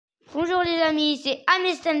Bonjour les amis, c'est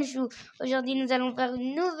Liamhd78. Aujourd'hui nous allons faire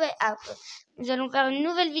une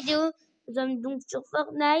nouvelle vidéo. Nous sommes donc sur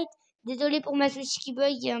Fortnite. Désolé pour ma Switch qui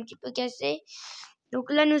bug, qui est un petit peu cassée. Donc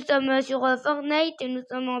là nous sommes sur Fortnite et nous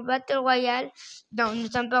sommes en Battle Royale. Non, nous ne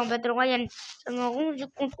sommes pas en Battle Royale, nous sommes en rouge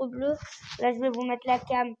contre bleu. Là je vais vous mettre la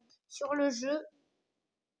cam sur le jeu.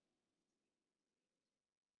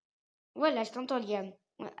 Voilà, je t'entends Liam.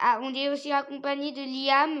 Ah, on est aussi accompagné de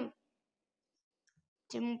Liam.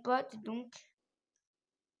 C'est mon pote donc.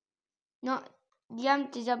 Non, Liam,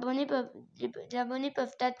 les abonnés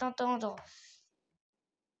peuvent t'entendre.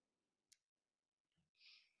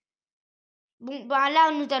 Bon, bah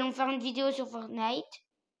là, nous allons faire une vidéo sur Fortnite.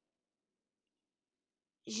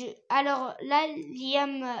 Alors là,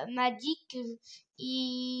 Liam m'a dit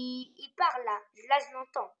qu'il parle là. Là, je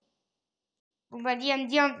l'entends. Bon, bah Liam,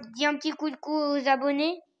 dis un petit coup de cou aux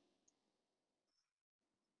abonnés.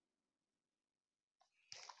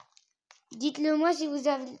 Dites-le moi si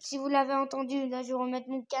vous l'avez entendu. Là, je vais remettre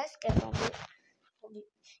mon casque. Attendez.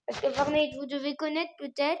 Parce que Fortnite, vous devez connaître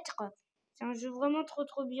peut-être. C'est un jeu vraiment trop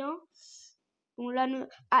bien. Bon, là,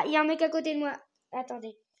 ah, il y a un mec à côté de moi.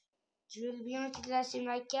 Attendez. Je vais bien placer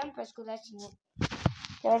ma cam parce que là, sinon,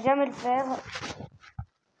 ça va jamais le faire.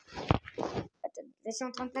 Attends, je suis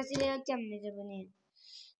en train de placer la cam, mes abonnés.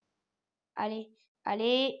 Allez.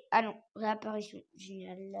 Ah non, réapparition.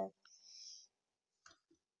 Génial.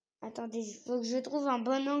 Attendez, il faut que je trouve un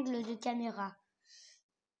bon angle de caméra.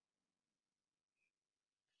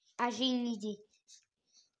 Ah, j'ai une idée.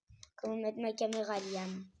 Comment mettre ma caméra,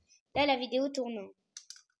 Liam? Là, la vidéo tourne.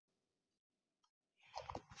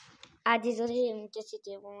 Ah, désolé, mon casque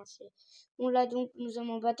était branché. Bon, là, donc, nous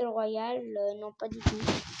sommes en Battle Royale. Non, pas du tout.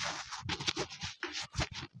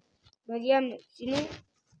 Bah, Liam, sinon,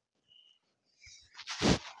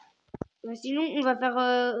 on va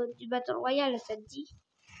faire du Battle Royale, ça te dit?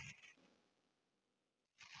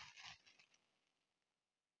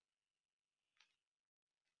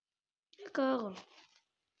 D'accord.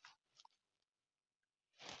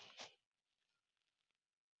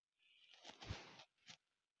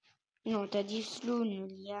 Non, t'as dit Sloan,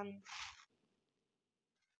 Liam.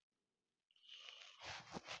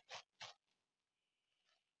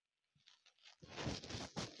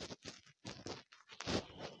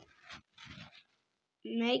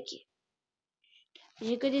 Mec,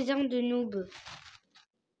 j'ai que des armes de noob.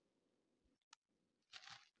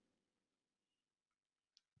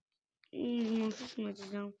 Je m'en fiche, moi,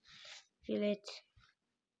 des armes violettes.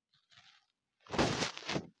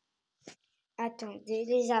 Attendez,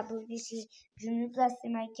 les abonnés, je vais me placer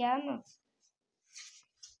ma cam.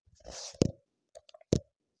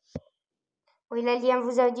 Oui, là, Liam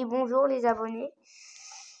vous a dit bonjour, les abonnés.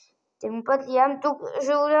 C'est mon pote Liam. Donc,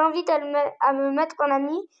 je vous invite à me mettre en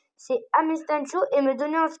ami. C'est Liamhd78 et me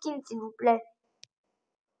donner un skin, s'il vous plaît.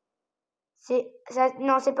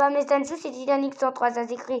 Non, c'est pas Liamhd78, c'est Titanic 103. Ça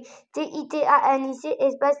s'écrit TITANIC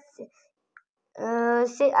espace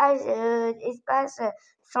CH espace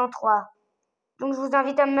 103. Donc, je vous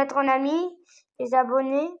invite à me mettre en ami, les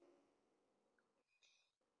abonnés.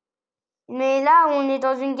 Mais là, on est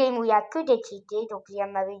dans une game où il n'y a que des cheatés. Donc, Liam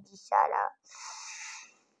m'avait dit ça, là.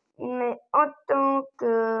 Mais en tant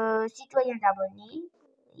que citoyen d'abonné,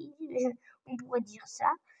 on pourrait dire ça.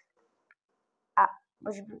 Ah,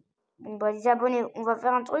 bon, bah, les abonnés, on va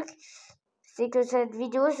faire un truc. C'est que cette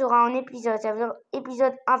vidéo sera en épisode. Ça veut dire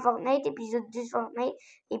épisode 1 Fortnite, épisode 2 Fortnite,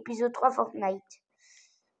 épisode 3 Fortnite.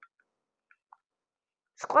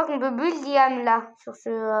 Je crois qu'on peut build Liam là, sur ce...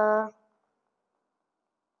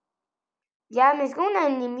 Liam, est-ce qu'on a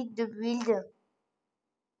une limite de build?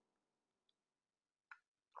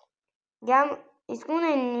 Liam, est-ce qu'on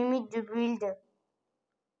a une limite de build?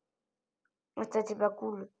 Oh, ça, c'est pas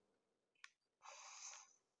cool.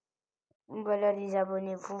 Voilà les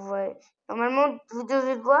abonnés, vous voyez. Normalement, vous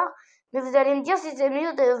devez voir, mais vous allez me dire si c'est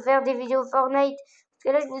mieux de faire des vidéos Fortnite. Parce que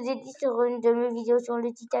là, je vous ai dit sur une de mes vidéos sur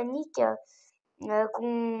le Titanic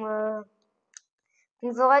qu'on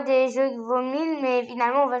fera des jeux qui vaut 1000, mais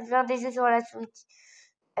finalement, on va faire des jeux sur la Switch.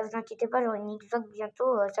 Et vous inquiétez pas, j'aurai une Xbox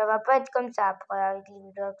bientôt. Ça va pas être comme ça après avec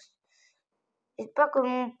l'Xbox. J'espère que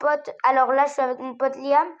mon pote... Alors là, je suis avec mon pote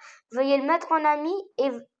Liam. Veuillez le mettre en ami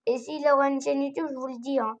et s'il aura une chaîne YouTube, je vous le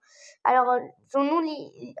dis. Hein. Alors, son nom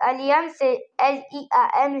à Liam, c'est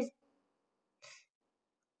Liam.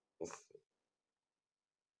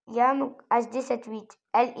 Liam HD78.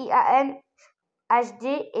 Liam HD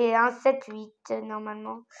et un 78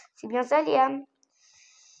 normalement. C'est bien ça, Liam?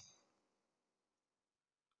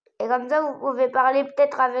 Et comme ça, vous pouvez parler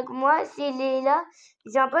peut-être avec moi s'il est là.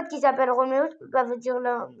 J'ai un pote qui s'appelle Roméo. Je peux pas vous dire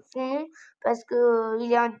son nom parce que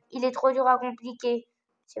il est trop dur à compliquer.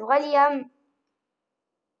 C'est vrai, Liam?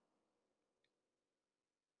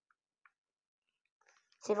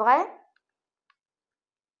 C'est vrai?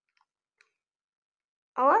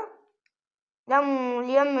 Ah ouais? Là, mon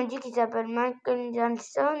Liam me dit qu'il s'appelle Michael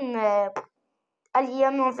Jackson, mais... Ah,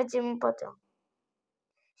 Liam, en fait, c'est mon pote. Hein.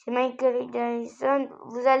 C'est Michael Jackson.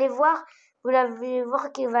 Vous allez voir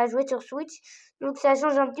qu'il va jouer sur Switch. Donc, ça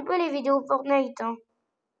change un petit peu les vidéos Fortnite. Hein.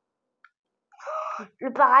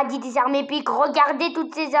 Le paradis des armes épiques. Regardez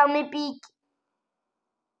toutes ces armes épiques.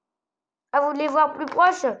 Ah, vous voulez voir plus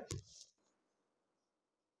proche?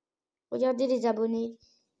 Regardez les abonnés.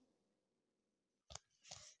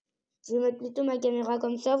 Je vais mettre plutôt ma caméra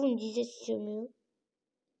comme ça. Vous me disiez si c'est mieux.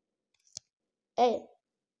 Eh, hey,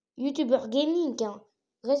 YouTuber gaming. Hein.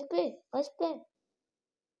 Respect, respect.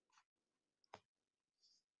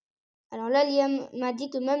 Alors là, Liam m'a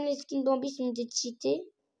dit que même les skins Bambi sont des cheatés.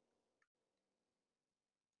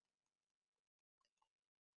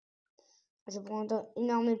 Je vais prendre une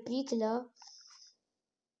arme épique là.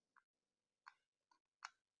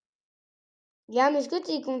 Liam, est-ce que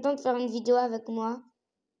tu es content de faire une vidéo avec moi?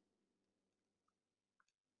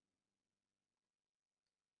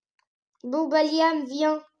 Bon, bah Liam,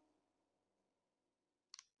 viens.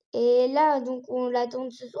 Et là, donc, on l'attend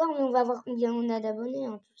ce soir, mais on va voir combien on a d'abonnés,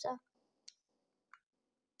 hein, tout ça.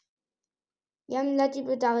 Liam, là, tu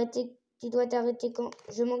peux t'arrêter. Tu dois t'arrêter quand?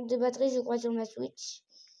 Je manque de batterie, je crois, sur ma Switch.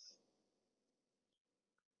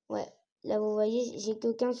 Ouais, là, vous voyez, j'ai que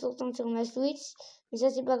 15% sur ma Switch. Mais ça,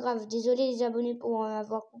 c'est pas grave. Désolé, les abonnés, pour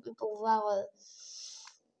avoir coupé pour voir...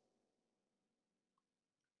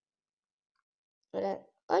 Voilà.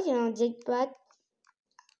 Oh, j'ai un jackpot.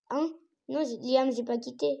 Hein? Non, Liam, j'ai pas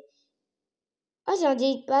quitté. Oh, j'ai un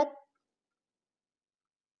jackpot.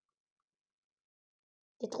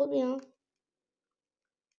 C'est trop bien.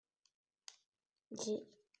 J'ai...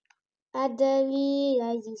 Adami,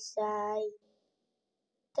 Adisai.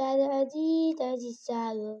 Tadadi,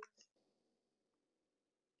 Tadisai.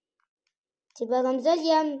 C'est pas comme ça,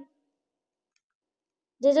 Liam.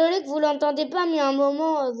 Désolé que vous l'entendez pas, mais à un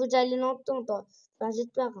moment, vous allez l'entendre. Enfin,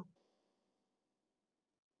 j'espère.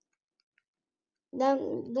 Là,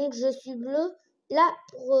 donc, je suis bleu. Là,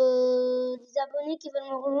 pour les abonnés qui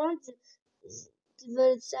veulent me rejoindre, qui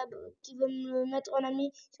veulent me mettre en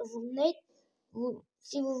ami sur Fortnite,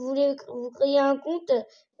 si vous voulez vous créer un compte,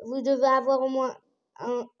 vous devez avoir au moins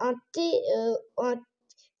un TIT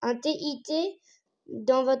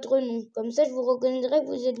dans votre nom. Comme ça, je vous reconnaîtrai que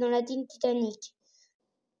vous êtes dans la team Titanic.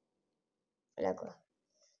 Voilà quoi.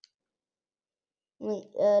 Oui,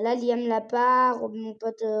 là, Liam l'a pas, mon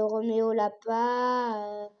pote Roméo l'a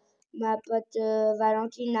pas, ma pote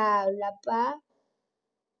Valentina l'a pas,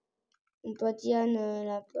 mon pote Yann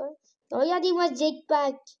l'a pas. Regardez-moi ce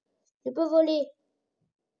jetpack, je peux voler.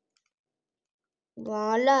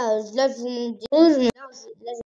 Bon, là, je vous montre des choses, mais là,